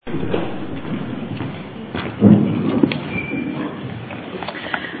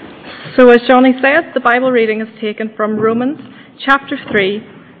So as Jonny said, the Bible reading is taken from Romans chapter 3,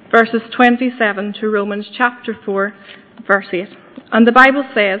 verses 27 to Romans chapter 4, verse 8. And the Bible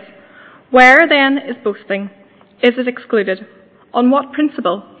says, "Where then is boasting? Is it excluded? On what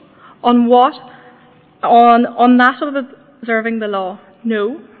principle? On what? On that of observing the law?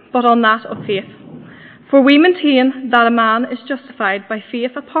 No, but on that of faith. For we maintain that a man is justified by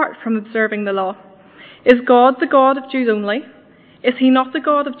faith apart from observing the law. Is God the God of Jews only? Is he not the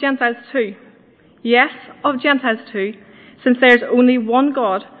God of Gentiles too? Yes, of Gentiles too, since there is only one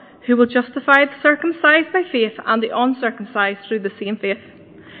God who will justify the circumcised by faith and the uncircumcised through the same faith.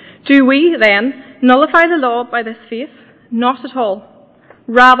 Do we, then, nullify the law by this faith? Not at all.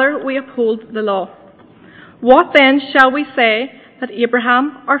 Rather, we uphold the law. What then shall we say that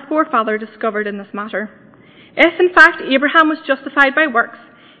Abraham, our forefather, discovered in this matter? If, in fact, Abraham was justified by works,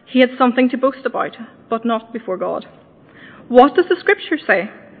 he had something to boast about, but not before God. What does the Scripture say?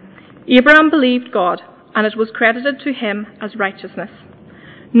 Abraham believed God, and it was credited to him as righteousness.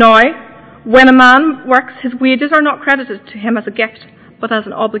 Now, when a man works, his wages are not credited to him as a gift, but as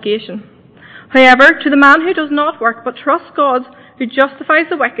an obligation. However, to the man who does not work, but trusts God, who justifies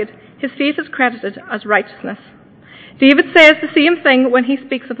the wicked, his faith is credited as righteousness. David says the same thing when he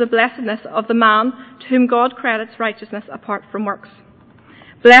speaks of the blessedness of the man to whom God credits righteousness apart from works.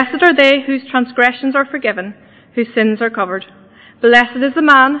 Blessed are they whose transgressions are forgiven, whose sins are covered. Blessed is the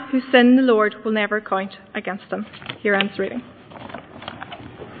man whose sin the Lord will never count against him." Here ends reading.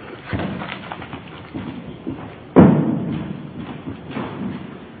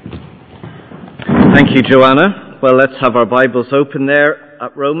 Thank you, Joanna. Well, let's have our Bibles open there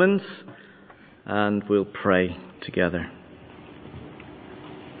at Romans, and we'll pray together.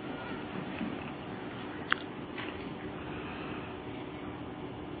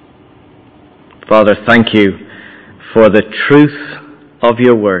 Father, thank you for the truth of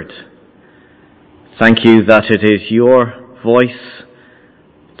your word. Thank you that it is your voice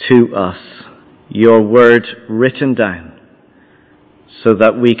to us, your word written down, so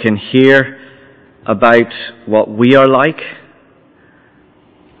that we can hear about what we are like,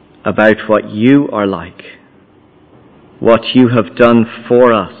 about what you are like, what you have done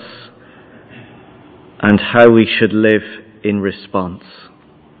for us, and how we should live in response.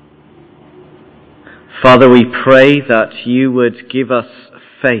 Father, we pray that you would give us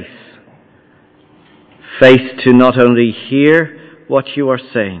faith to not only hear what you are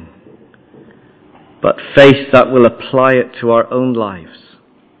saying, but faith that will apply it to our own lives,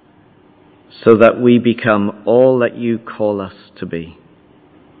 so that we become all that you call us to be.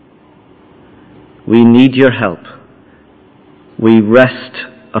 We need your help. We rest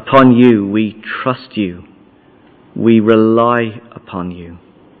upon you. We trust you. We rely upon you.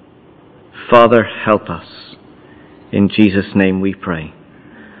 Father, help us. In Jesus' name we pray.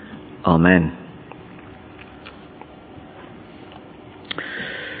 Amen.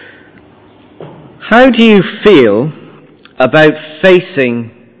 How do you feel about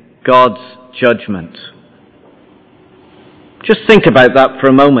facing God's judgment? Just think about that for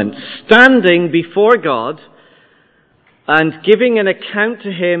a moment. Standing before God and giving an account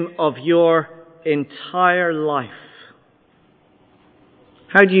to him of your entire life.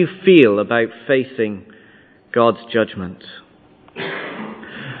 How do you feel about facing God's judgment?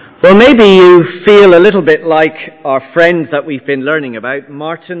 Well, maybe you feel a little bit like our friend that we've been learning about,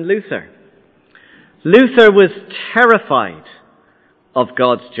 Martin Luther. Luther was terrified of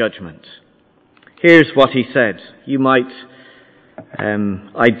God's judgment. Here's what he said. You might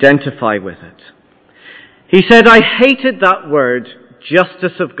identify with it. He said, "I hated that word,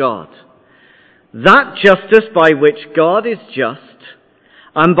 justice of God. That justice by which God is just,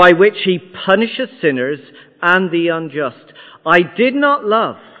 and by which he punishes sinners and the unjust. I did not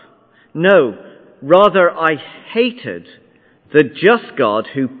love. No, rather I hated the just God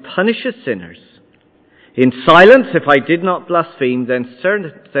who punishes sinners. In silence, if I did not blaspheme, then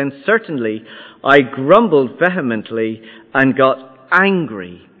certainly I grumbled vehemently and got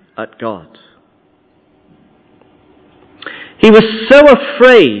angry at God." He was so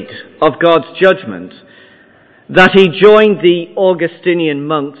afraid of God's judgment that he joined the Augustinian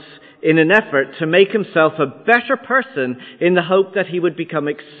monks in an effort to make himself a better person in the hope that he would become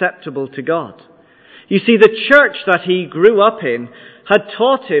acceptable to God. You see, the church that he grew up in had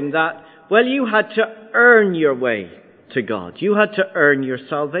taught him that, well, you had to earn your way to God. You had to earn your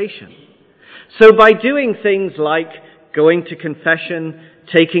salvation. So by doing things like going to confession,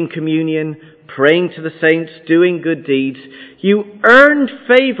 taking communion, praying to the saints, doing good deeds, you earned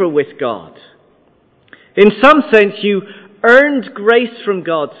favour with God. In some sense, you earned grace from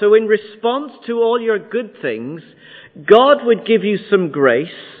God. So in response to all your good things, God would give you some grace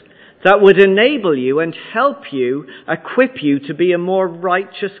that would enable you and help you, equip you to be a more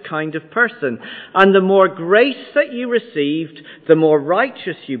righteous kind of person. And the more grace that you received, the more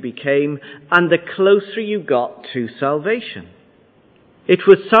righteous you became, and the closer you got to salvation. It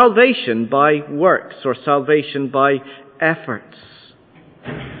was salvation by works or salvation by efforts.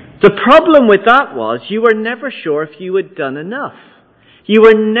 The problem with that was you were never sure if you had done enough. You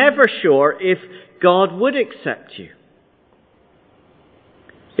were never sure if God would accept you.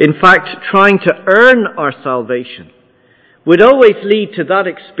 In fact, trying to earn our salvation would always lead to that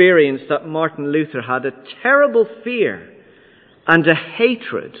experience that Martin Luther had, a terrible fear and a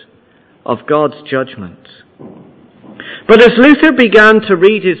hatred of God's judgment. But as Luther began to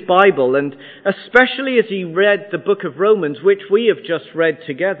read his Bible, and especially as he read the book of Romans, which we have just read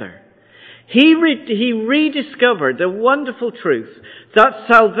together, he rediscovered the wonderful truth that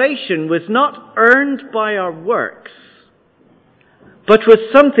salvation was not earned by our works, but was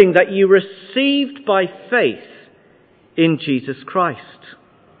something that you received by faith in Jesus Christ.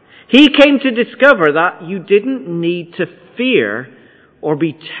 He came to discover that you didn't need to fear or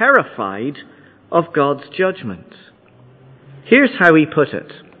be terrified of God's judgment. Here's how he put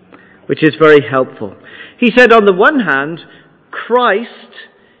it, which is very helpful. He said, on the one hand, Christ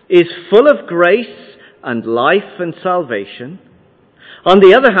is full of grace and life and salvation. On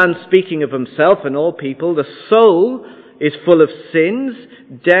the other hand, speaking of himself and all people, the soul is full of sins,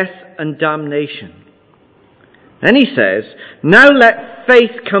 death, and damnation. Then he says, now let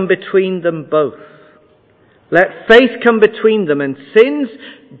faith come between them both. Let faith come between them, and sins,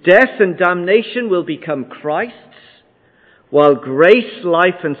 death, and damnation will become Christ's, while grace,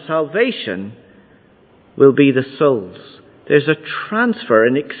 life, and salvation will be the soul's. There's a transfer,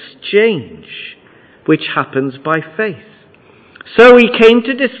 an exchange, which happens by faith. So he came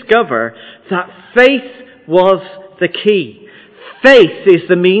to discover that faith was the key. Faith is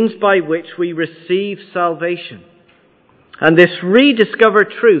the means by which we receive salvation. And this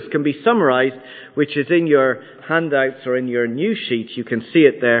rediscovered truth can be summarized, which is in your handouts or in your news sheet. You can see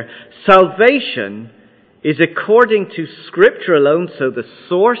it there. Salvation is according to Scripture alone, so the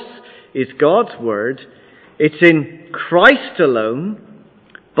source is God's Word. It's in Christ alone,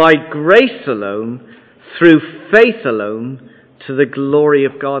 by grace alone, through faith alone, to the glory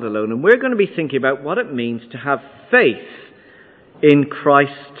of God alone. And we're going to be thinking about what it means to have faith in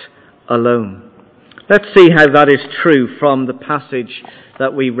Christ alone. Let's see how that is true from the passage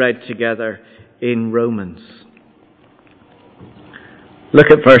that we read together in Romans. Look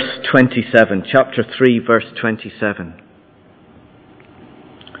at verse 27, chapter 3, verse 27.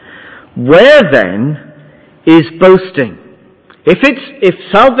 Where then is boasting? If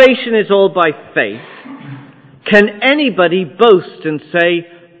salvation is all by faith, can anybody boast and say,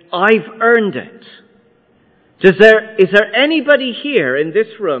 I've earned it? Is there anybody here in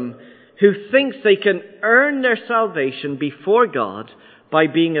this room who thinks they can earn their salvation before God by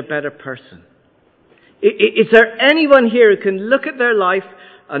being a better person? Is there anyone here who can look at their life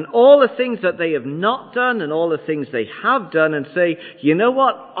and all the things that they have not done and all the things they have done and say, you know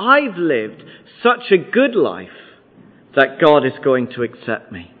what, I've lived such a good life that God is going to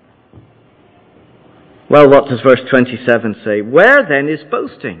accept me? Well, what does verse 27 say? Where then is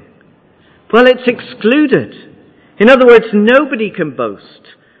boasting? Well, it's excluded. In other words, nobody can boast.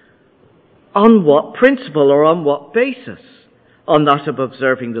 On what principle or on what basis? On that of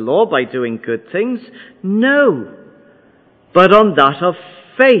observing the law by doing good things? No, but on that of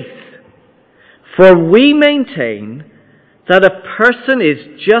faith. For we maintain that a person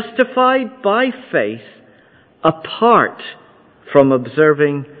is justified by faith apart from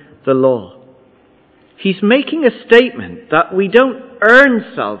observing the law. He's making a statement that we don't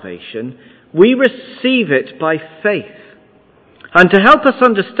earn salvation, we receive it by faith. And to help us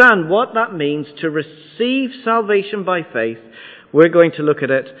understand what that means to receive salvation by faith, we're going to look at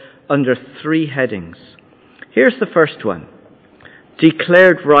it under three headings. Here's the first one.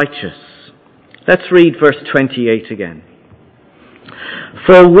 Declared righteous. Let's read verse 28 again.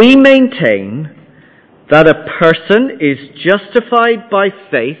 For we maintain that a person is justified by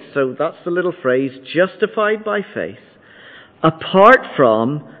faith, so that's the little phrase, justified by faith, apart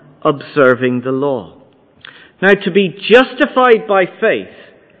from observing the law. Now, to be justified by faith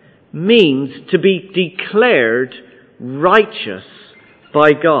means to be declared righteous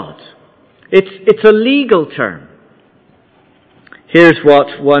by God. It's a legal term. Here's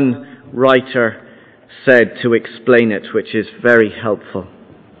what one writer said to explain it, which is very helpful.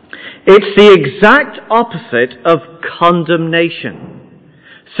 It's the exact opposite of condemnation.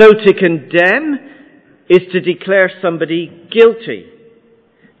 So to condemn is to declare somebody guilty.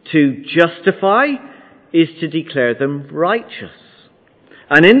 To justify is to declare them righteous.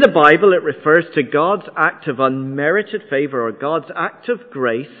 And in the Bible, it refers to God's act of unmerited favour, or God's act of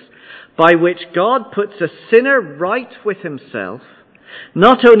grace, by which God puts a sinner right with himself,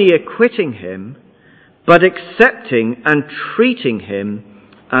 not only acquitting him, but accepting and treating him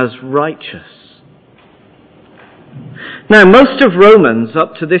as righteous. Now, most of Romans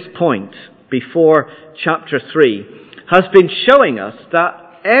up to this point, before chapter 3, has been showing us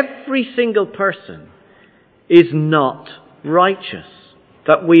that every single person is not righteous,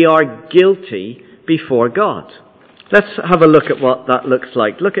 that we are guilty before God. Let's have a look at what that looks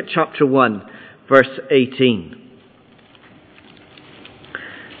like. Look at chapter 1, verse 18.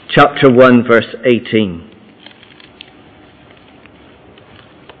 Chapter 1, verse 18.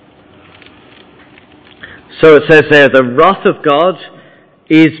 So it says there, the wrath of God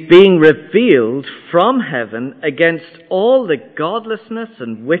is being revealed from heaven against all the godlessness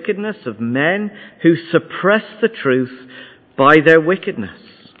and wickedness of men who suppress the truth by their wickedness.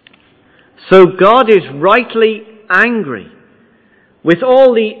 So God is rightly angry with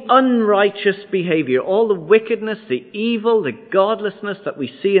all the unrighteous behavior, all the wickedness, the evil, the godlessness that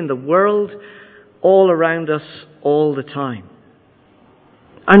we see in the world all around us all the time.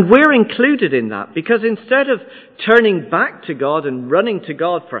 And we're included in that, because instead of turning back to God and running to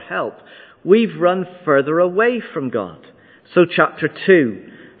God for help, we've run further away from God. So chapter 2,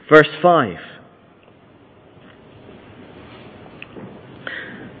 verse 5.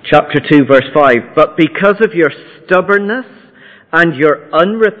 Chapter 2, verse 5. But because of your stubbornness and your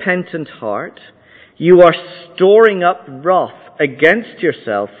unrepentant heart, you are storing up wrath against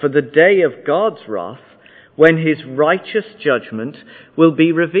yourself for the day of God's wrath, when his righteous judgment will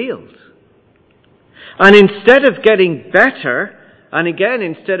be revealed. And instead of getting better, and again,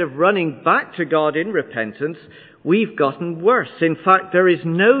 instead of running back to God in repentance, we've gotten worse. In fact, there is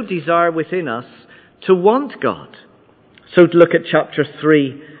no desire within us to want God. So look at chapter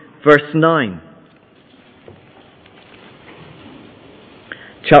 3, verse 9.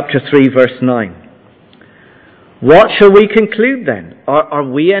 Chapter 3, verse 9. What shall we conclude then? Are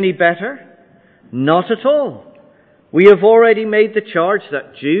we any better? Not at all. We have already made the charge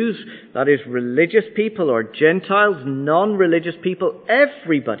that Jews, that is religious people, or Gentiles, non-religious people,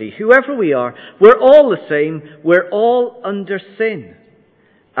 everybody, whoever we are, we're all the same. We're all under sin.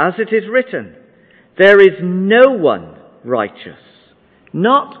 As it is written, there is no one righteous,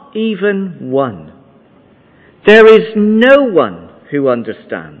 not even one. There is no one who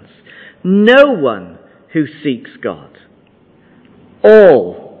understands, no one who seeks God.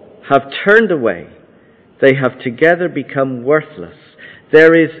 All have turned away. They have together become worthless.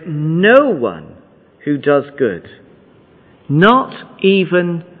 There is no one who does good. Not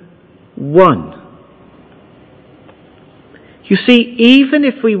even one. You see, even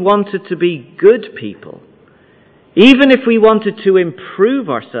if we wanted to be good people, even if we wanted to improve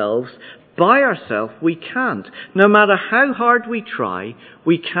ourselves by ourselves, we can't. No matter how hard we try,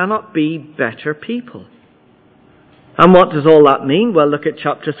 we cannot be better people. And what does all that mean? Well, look at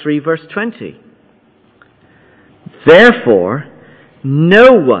chapter 3, verse 20. Therefore,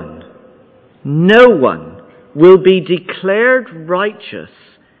 no one will be declared righteous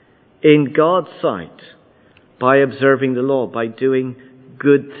in God's sight by observing the law, by doing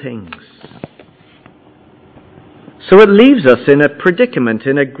good things. So it leaves us in a predicament,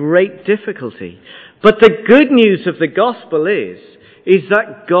 in a great difficulty. But the good news of the gospel is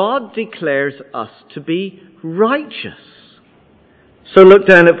that God declares us to be righteous. So look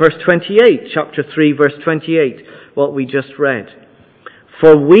down at verse 28, chapter 3, verse 28, what we just read.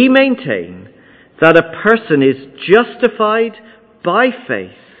 For we maintain that a person is justified by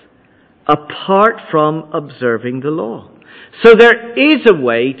faith apart from observing the law. So there is a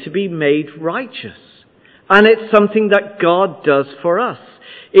way to be made righteous. And it's something that God does for us.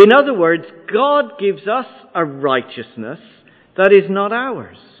 In other words, God gives us a righteousness that is not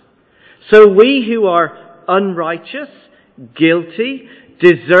ours. So we who are unrighteous, guilty,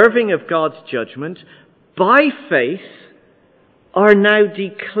 deserving of God's judgment, by faith are now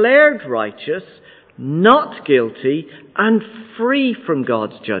declared righteous, not guilty, and free from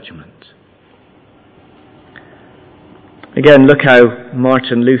God's judgment. Again, look how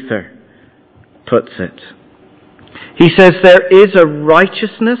Martin Luther puts it. He says there is a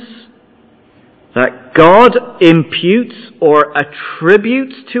righteousness that God imputes or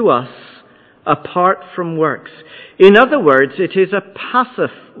attributes to us apart from works. In other words, it is a passive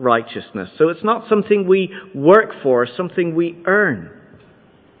righteousness. So it's not something we work for, something we earn.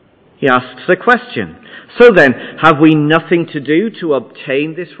 He asks a question. So then, have we nothing to do to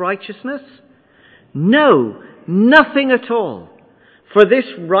obtain this righteousness? No, nothing at all. For this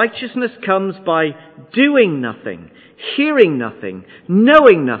righteousness comes by doing nothing, hearing nothing,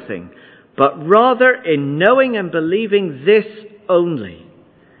 knowing nothing, but rather in knowing and believing this only,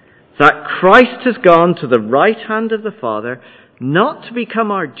 that Christ has gone to the right hand of the Father, not to become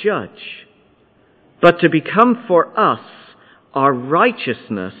our judge, but to become for us our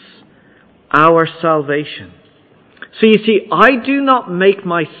righteousness, our salvation. So you see, I do not make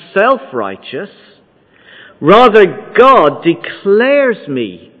myself righteous. Rather, God declares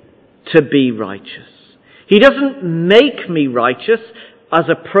me to be righteous. He doesn't make me righteous as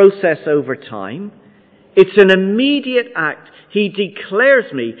a process over time. It's an immediate act. He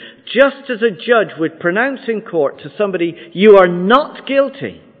declares me, just as a judge would pronounce in court to somebody, you are not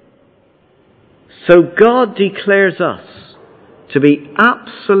guilty. So God declares us to be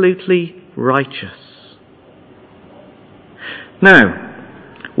absolutely righteous. Now,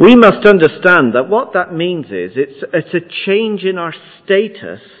 we must understand that what that means is it's a change in our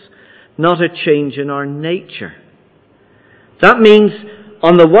status, not a change in our nature. That means,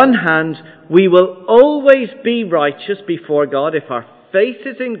 on the one hand, we will always be righteous before God. If our faith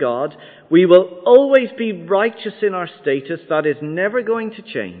is in God, we will always be righteous in our status. That is never going to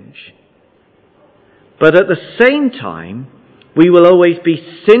change. But at the same time, we will always be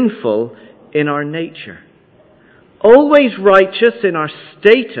sinful in our nature. Always righteous in our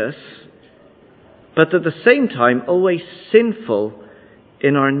status, but at the same time always sinful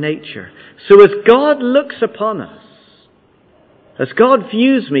in our nature. So as God looks upon us, as God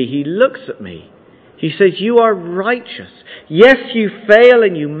views me, He looks at me. He says, you are righteous. Yes, you fail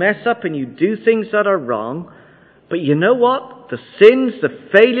and you mess up and you do things that are wrong, but you know what? The sins, the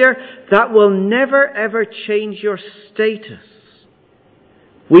failure, that will never ever change your status.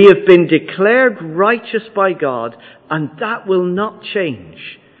 We have been declared righteous by God, and that will not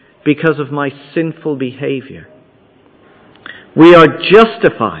change because of my sinful behavior. We are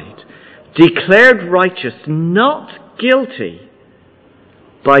justified, declared righteous, not guilty,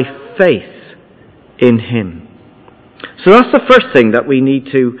 by faith in Him. So that's the first thing that we need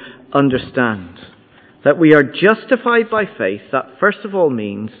to understand. That we are justified by faith, that first of all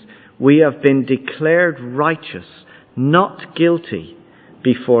means we have been declared righteous, not guilty,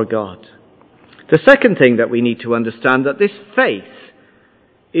 before God. The second thing that we need to understand, that this faith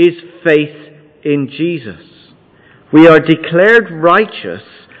is faith in Jesus. We are declared righteous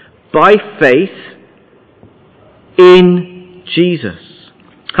by faith in Jesus.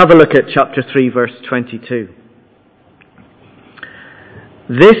 Have a look at chapter 3, verse 22.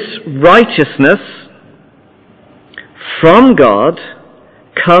 This righteousness from God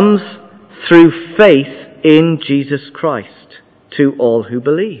comes through faith in Jesus Christ to all who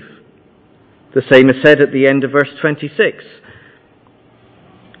believe. The same is said at the end of verse 26.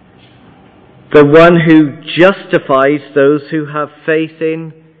 The one who justifies those who have faith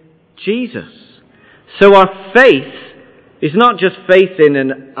in Jesus. So our faith is not just faith in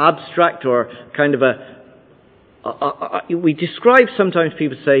an abstract or kind of we describe, sometimes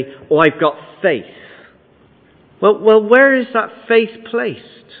people say, oh, I've got faith. Well, where is that faith placed?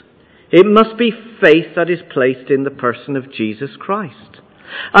 It must be faith that is placed in the person of Jesus Christ.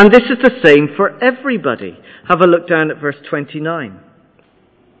 And this is the same for everybody. Have a look down at verse 29.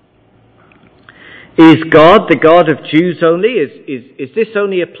 Is God the God of Jews only? Is this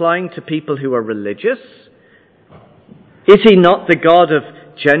only applying to people who are religious? Is He not the God of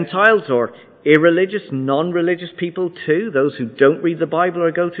Gentiles or irreligious, non-religious people too? Those who don't read the Bible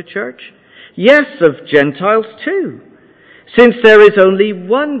or go to church? Yes, of Gentiles too. Since there is only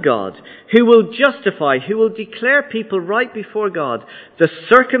one God who will justify, who will declare people right before God, the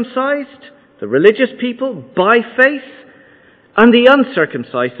circumcised, the religious people, by faith, and the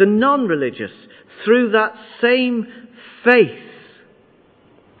uncircumcised, the non-religious, through that same faith.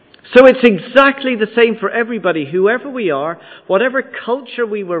 So it's exactly the same for everybody, whoever we are, whatever culture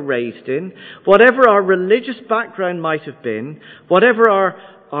we were raised in, whatever our religious background might have been, whatever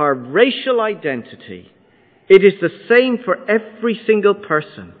our racial identity. It is the same for every single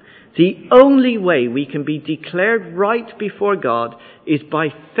person. The only way we can be declared right before God is by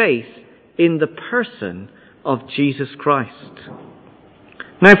faith in the person of Jesus Christ.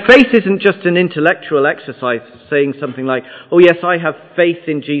 Now, faith isn't just an intellectual exercise saying something like, oh yes, I have faith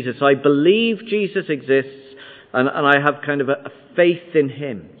in Jesus. I believe Jesus exists and I have kind of a faith in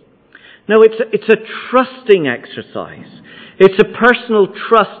Him. No, it's a trusting exercise. It's a personal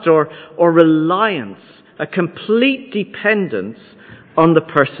trust or reliance, a complete dependence on the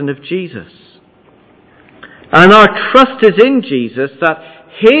person of Jesus. And our trust is in Jesus, that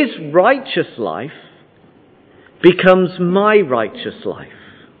His righteous life becomes my righteous life.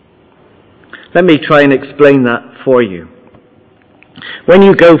 Let me try and explain that for you. When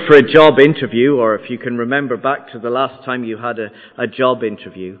you go for a job interview, or if you can remember back to the last time you had a job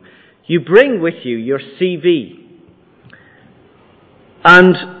interview, you bring with you your CV.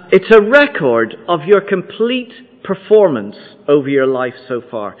 And it's a record of your complete performance over your life so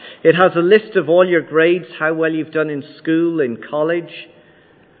far. It has a list of all your grades, how well you've done in school, in college,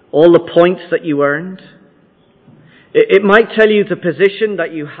 all the points that you earned. It might tell you the position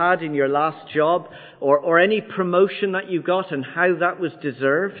that you had in your last job, or any promotion that you got and how that was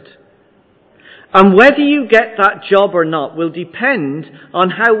deserved. And whether you get that job or not will depend on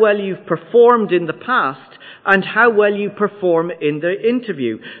how well you've performed in the past and how well you perform in the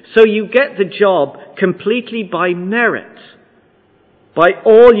interview. So you get the job completely by merit, by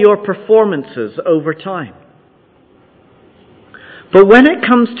all your performances over time. But when it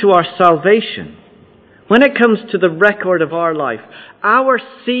comes to our salvation, when it comes to the record of our life, our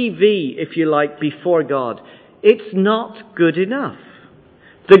CV, if you like, before God, it's not good enough.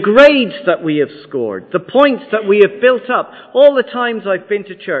 The grades that we have scored, the points that we have built up, all the times I've been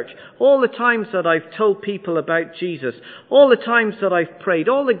to church, all the times that I've told people about Jesus, all the times that I've prayed,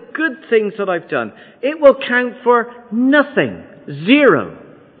 all the good things that I've done, it will count for nothing. Zero.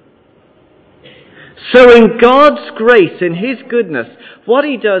 So in God's grace, in His goodness, what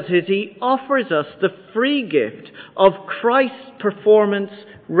He does is He offers us the free gift of Christ's performance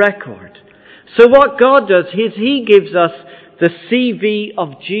record. So what God does is He gives us the CV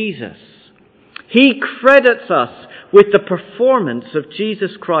of Jesus. He credits us with the performance of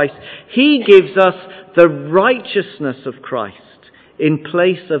Jesus Christ. He gives us the righteousness of Christ in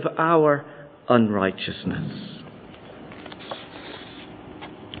place of our unrighteousness.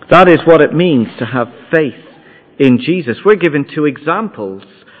 That is what it means to have faith in Jesus. We're given two examples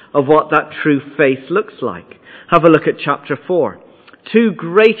of what that true faith looks like. Have a look at chapter 4. Two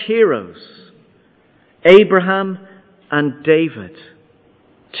great heroes, Abraham and David.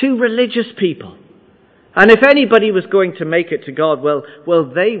 Two religious people. And if anybody was going to make it to God, well,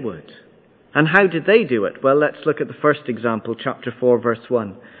 they would. And how did they do it? Well, let's look at the first example, chapter 4, verse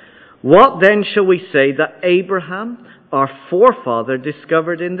 1. What then shall we say that Abraham, our forefather,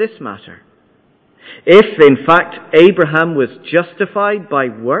 discovered in this matter? If, in fact, Abraham was justified by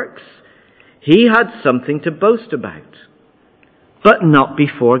works, he had something to boast about, but not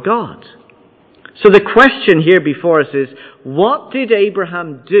before God. So the question here before us is, what did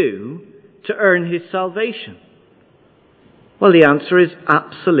Abraham do to earn his salvation? Well, the answer is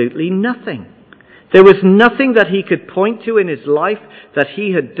absolutely nothing. There was nothing that he could point to in his life that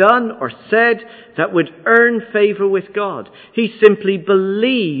he had done or said that would earn favour with God. He simply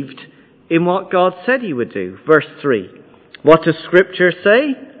believed in what God said he would do. Verse 3. What does Scripture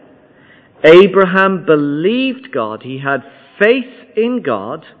say? Abraham believed God. He had faith in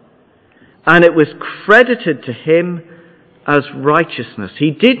God, and it was credited to him as righteousness.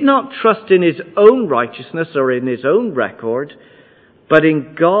 He did not trust in his own righteousness or in his own record, but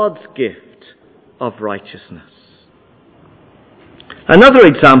in God's gift of righteousness. Another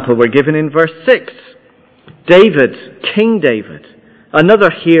example we're given in verse 6. David, King David,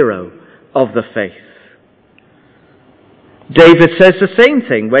 another hero of the faith. David says the same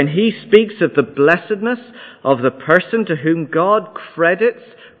thing when he speaks of the blessedness of the person to whom God credits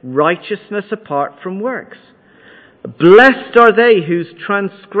righteousness apart from works. Blessed are they whose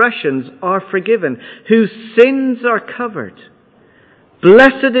transgressions are forgiven, whose sins are covered.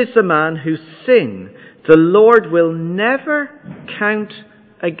 Blessed is the man whose sin the Lord will never count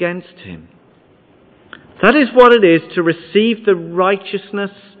against him. That is what it is to receive the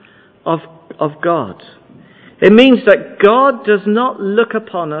righteousness of God. It means that God does not look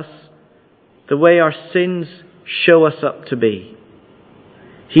upon us the way our sins show us up to be.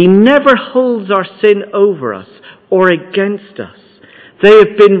 He never holds our sin over us or against us. They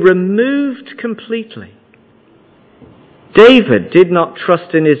have been removed completely. David did not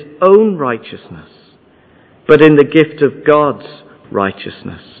trust in his own righteousness, but in the gift of God's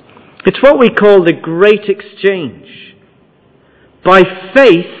righteousness. It's what we call the great exchange. By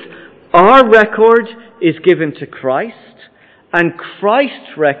faith, our record is given to Christ, and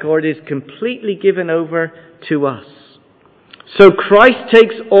Christ's record is completely given over to us. So Christ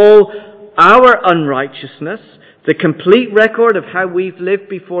takes all our unrighteousness, the complete record of how we've lived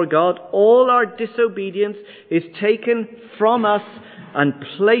before God, all our disobedience is taken from us and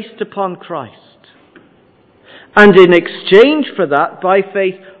placed upon Christ. And in exchange for that, by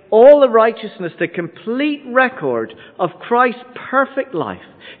faith, all the righteousness, the complete record of Christ's perfect life,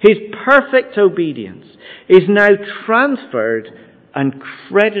 his perfect obedience, is now transferred and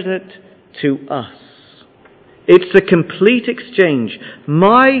credited to us. It's a complete exchange.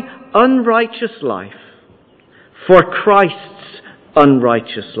 My unrighteous life for Christ's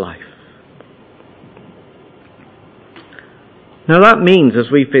unrighteous life. Now that means,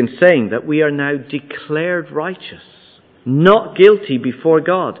 as we've been saying, that we are now declared righteous, not guilty before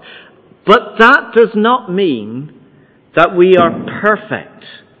God. But that does not mean that we are perfect,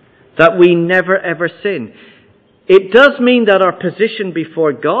 that we never ever sin. It does mean that our position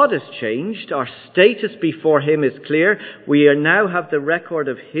before God has changed. Our status before Him is clear. We now have the record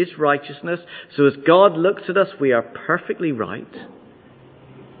of His righteousness. So as God looks at us, we are perfectly right.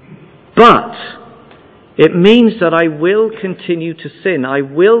 But it means that I will continue to sin. I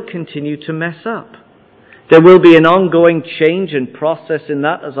will continue to mess up. There will be an ongoing change and process in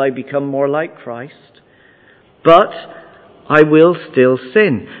that as I become more like Christ. But I will still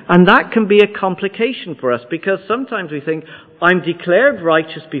sin. And that can be a complication for us, because sometimes we think, I'm declared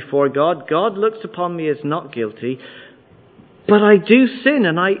righteous before God. God looks upon me as not guilty. But I do sin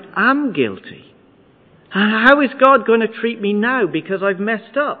and I am guilty. How is God going to treat me now because I've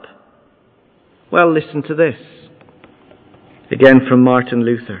messed up? Well, listen to this. Again from Martin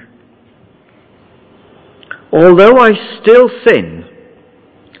Luther. Although I still sin,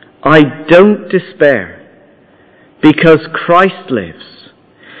 I don't despair, because Christ lives,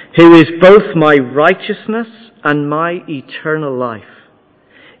 who is both my righteousness and my eternal life.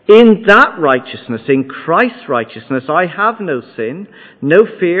 In that righteousness, in Christ's righteousness, I have no sin, no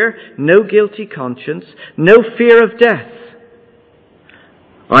fear, no guilty conscience, no fear of death.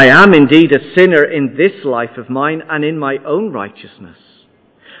 I am indeed a sinner in this life of mine and in my own righteousness.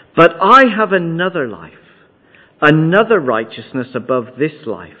 But I have another life, another righteousness above this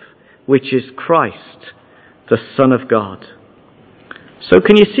life, which is Christ, the Son of God. So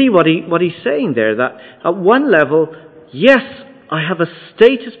can you see what he's saying there? That at one level, yes, I have a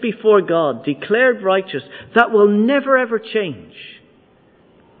status before God, declared righteous, that will never ever change.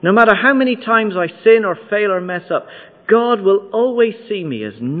 No matter how many times I sin or fail or mess up, God will always see me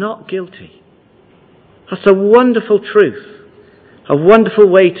as not guilty. That's a wonderful truth, a wonderful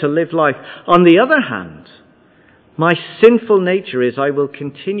way to live life. On the other hand, my sinful nature is I will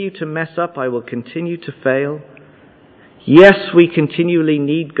continue to mess up, I will continue to fail. Yes, we continually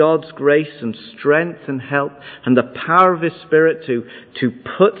need God's grace and strength and help and the power of His Spirit to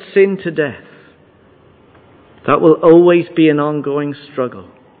put sin to death. That will always be an ongoing struggle.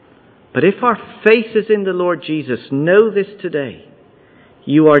 But if our faith is in the Lord Jesus, know this today.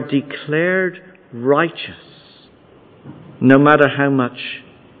 You are declared righteous, no matter how much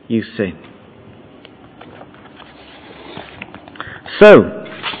you sin. So,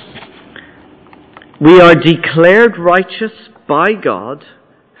 we are declared righteous by God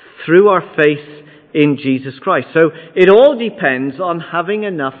through our faith in Jesus Christ. So, it all depends on having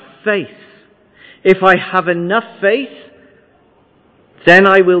enough faith. If I have enough faith, then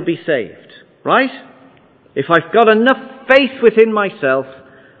I will be saved, right? If I've got enough faith within myself,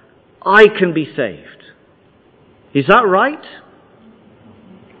 I can be saved. Is that right?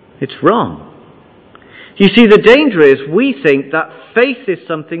 It's wrong. You see, the danger is we think that faith is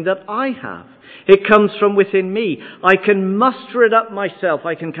something that I have. It comes from within me. I can muster it up myself.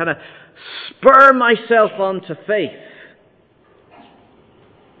 I can kind of spur myself on to faith.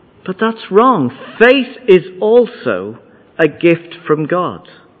 But that's wrong. Faith is also a gift from God.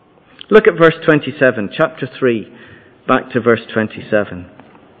 Look at verse 27, chapter 3, back to verse 27.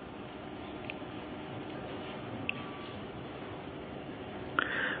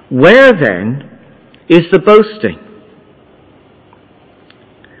 Where then is the boasting?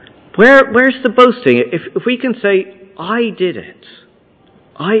 Where's the boasting? If we can say, I did it,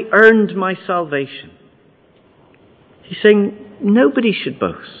 I earned my salvation. He's saying nobody should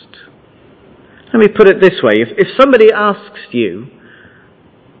boast. Let me put it this way. If somebody asks you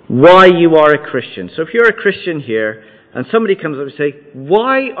why you are a Christian, so if you're a Christian here and somebody comes up and say,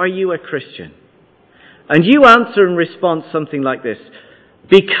 why are you a Christian? And you answer in response something like this: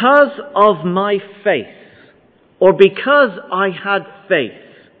 because of my faith, or because I had faith.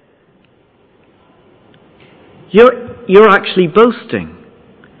 You're actually boasting.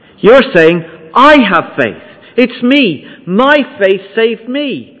 You're saying, I have faith. It's me. My faith saved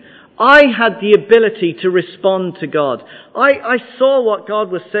me. I had the ability to respond to God. I saw what God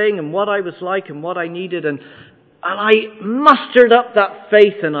was saying and what I was like and what I needed, and I mustered up that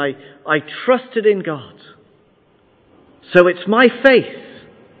faith and I trusted in God. So it's my faith.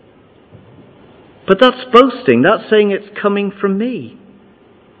 But that's boasting. That's saying it's coming from me.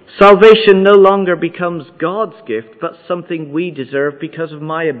 Salvation no longer becomes God's gift, but something we deserve because of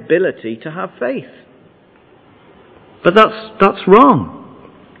my ability to have faith. But that's wrong.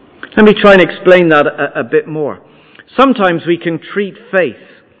 Let me try and explain that a bit more. Sometimes we can treat faith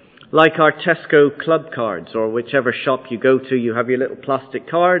like our Tesco club cards, or whichever shop you go to, you have your little plastic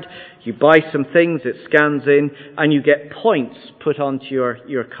card, you buy some things, it scans in, and you get points put onto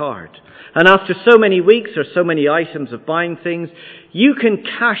your card. And after so many weeks or so many items of buying things, you can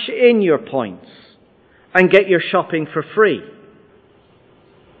cash in your points and get your shopping for free.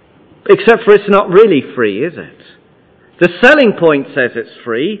 Except for it's not really free, is it? The selling point says it's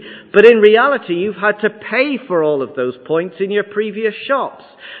free, but in reality you've had to pay for all of those points in your previous shops.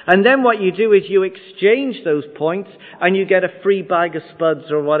 And then what you do is you exchange those points and you get a free bag of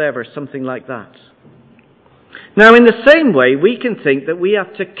spuds or whatever, something like that. Now in the same way, we can think that we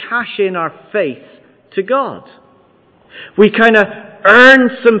have to cash in our faith to God. We kind of earn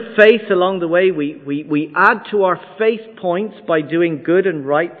some faith along the way. We add to our faith points by doing good and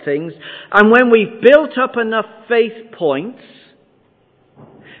right things. And when we've built up enough faith points,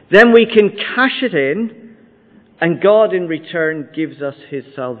 then we can cash it in, and God in return gives us His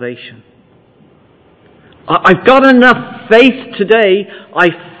salvation. I've got enough faith today. I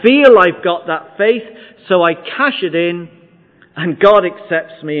feel I've got that faith, so I cash it in, and God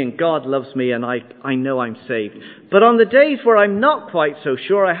accepts me, and God loves me, and I know I'm saved. But on the days where I'm not quite so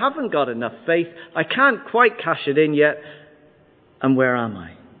sure, I haven't got enough faith, I can't quite cash it in yet, and where am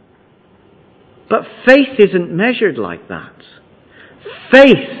I? But faith isn't measured like that.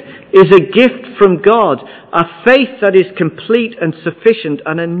 Faith is a gift from God, a faith that is complete and sufficient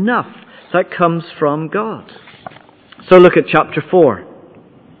and enough that comes from God. So look at chapter 4,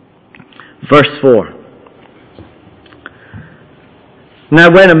 verse 4. Now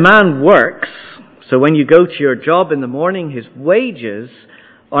when a man works, so when you go to your job in the morning, his wages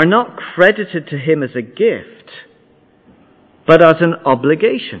are not credited to him as a gift, but as an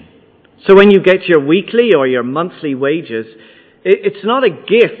obligation. So when you get your weekly or your monthly wages, it's not a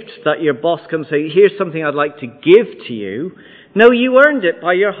gift that your boss comes and say, here's something I'd like to give to you. No, you earned it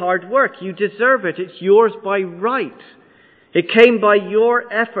by your hard work. You deserve it. It's yours by right. It came by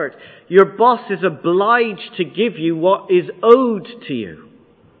your effort. Your boss is obliged to give you what is owed to you.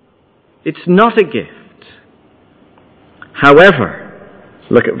 It's not a gift. However,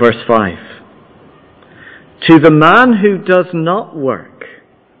 look at verse 5. To the man who does not work,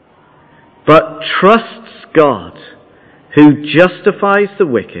 but trusts God, who justifies the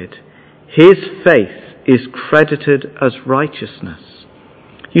wicked, his faith is credited as righteousness.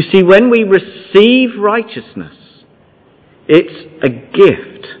 You see, when we receive righteousness, it's a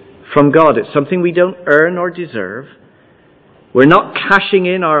gift from God. It's something we don't earn or deserve. We're not cashing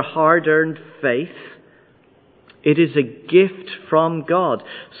in our hard-earned faith. It is a gift from God.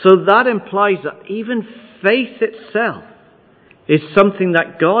 So that implies that even faith itself is something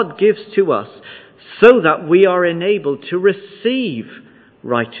that God gives to us so that we are enabled to receive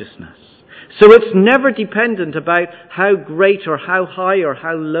righteousness. So it's never dependent about how great or how high or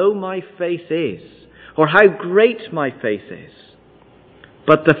how low my faith is, or how great my faith is.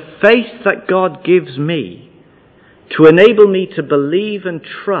 But the faith that God gives me to enable me to believe and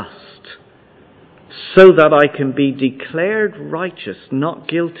trust so that I can be declared righteous, not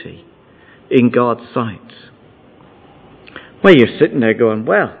guilty, in God's sight. Well, you're sitting there going,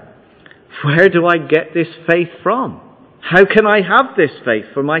 well, where do I get this faith from? How can I have this faith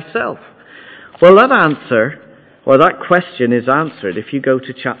for myself? Well, that question is answered if you go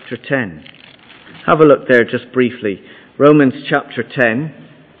to chapter 10. Have a look there just briefly. Romans chapter 10,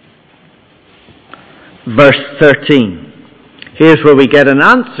 verse 13. Here's where we get an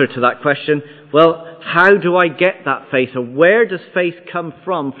answer to that question. Well, how do I get that faith? Or where does faith come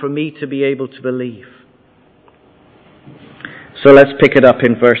from for me to be able to believe? So let's pick it up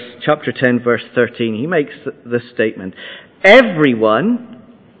in chapter 10, verse 13. He makes this statement. Everyone,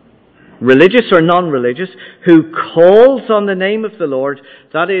 religious or non-religious, who calls on the name of the Lord,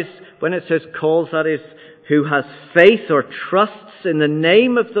 that is, when it says calls, that is, who has faith or trusts in the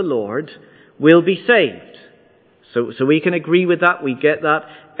name of the Lord, will be saved. So we can agree with that, we get that.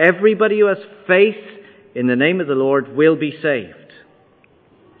 Everybody who has faith in the name of the Lord will be saved.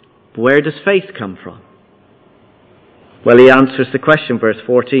 Where does faith come from? Well, he answers the question, verse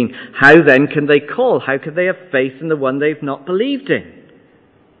 14. How then can they call? How can they have faith in the one they've not believed in?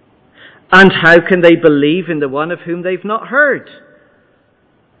 And how can they believe in the one of whom they've not heard?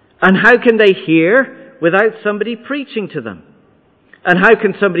 And how can they hear without somebody preaching to them? And how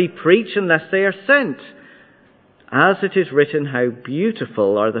can somebody preach unless they are sent? As it is written, how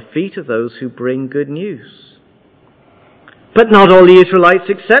beautiful are the feet of those who bring good news. But not all the Israelites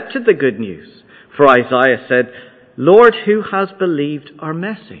accepted the good news. For Isaiah said, Lord, who has believed our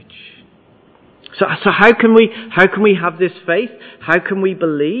message? So how can we have this faith? How can we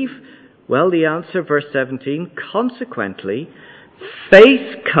believe? Well, the answer, verse 17, consequently,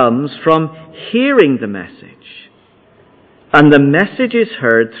 Faith comes from hearing the message, and the message is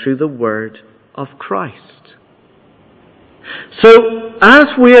heard through the word of Christ. So, as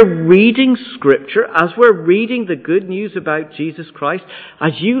we're reading Scripture, as we're reading the good news about Jesus Christ,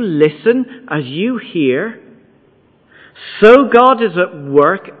 as you listen, as you hear, so God is at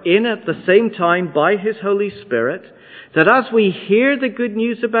work in at the same time by His Holy Spirit, that as we hear the good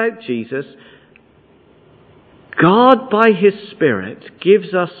news about Jesus, God by His Spirit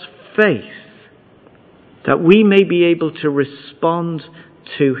gives us faith that we may be able to respond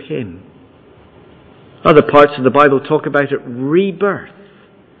to Him. Other parts of the Bible talk about it, rebirth,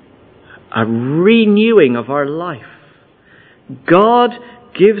 a renewing of our life. God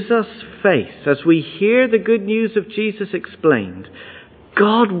gives us faith as we hear the good news of Jesus explained.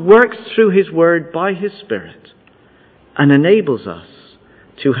 God works through His Word by His Spirit and enables us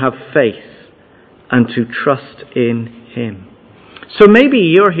to have faith and to trust in Him. So maybe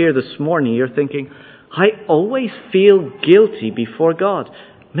you're here this morning, you're thinking, I always feel guilty before God.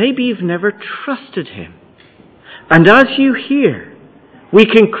 Maybe you've never trusted Him. And as you hear, we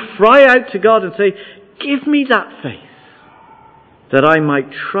can cry out to God and say, give me that faith that I might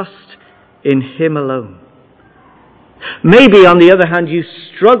trust in Him alone. Maybe, on the other hand, you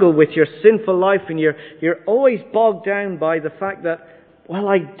struggle with your sinful life and you're always bogged down by the fact that, well,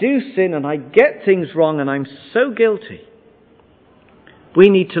 I do sin and I get things wrong and I'm so guilty. We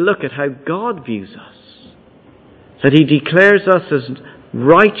need to look at how God views us, that He declares us as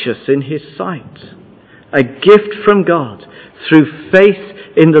righteous in His sight, a gift from God through faith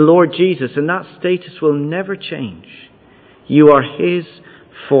in the Lord Jesus, and that status will never change. You are His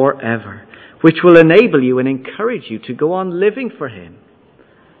forever, which will enable you and encourage you to go on living for Him,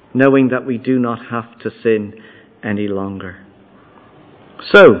 knowing that we do not have to sin any longer.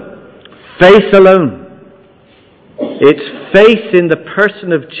 So, faith alone. It's faith in the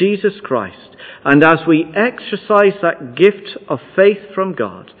person of Jesus Christ. And as we exercise that gift of faith from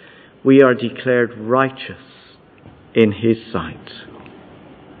God, we are declared righteous in His sight.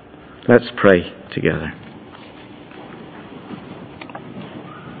 Let's pray together.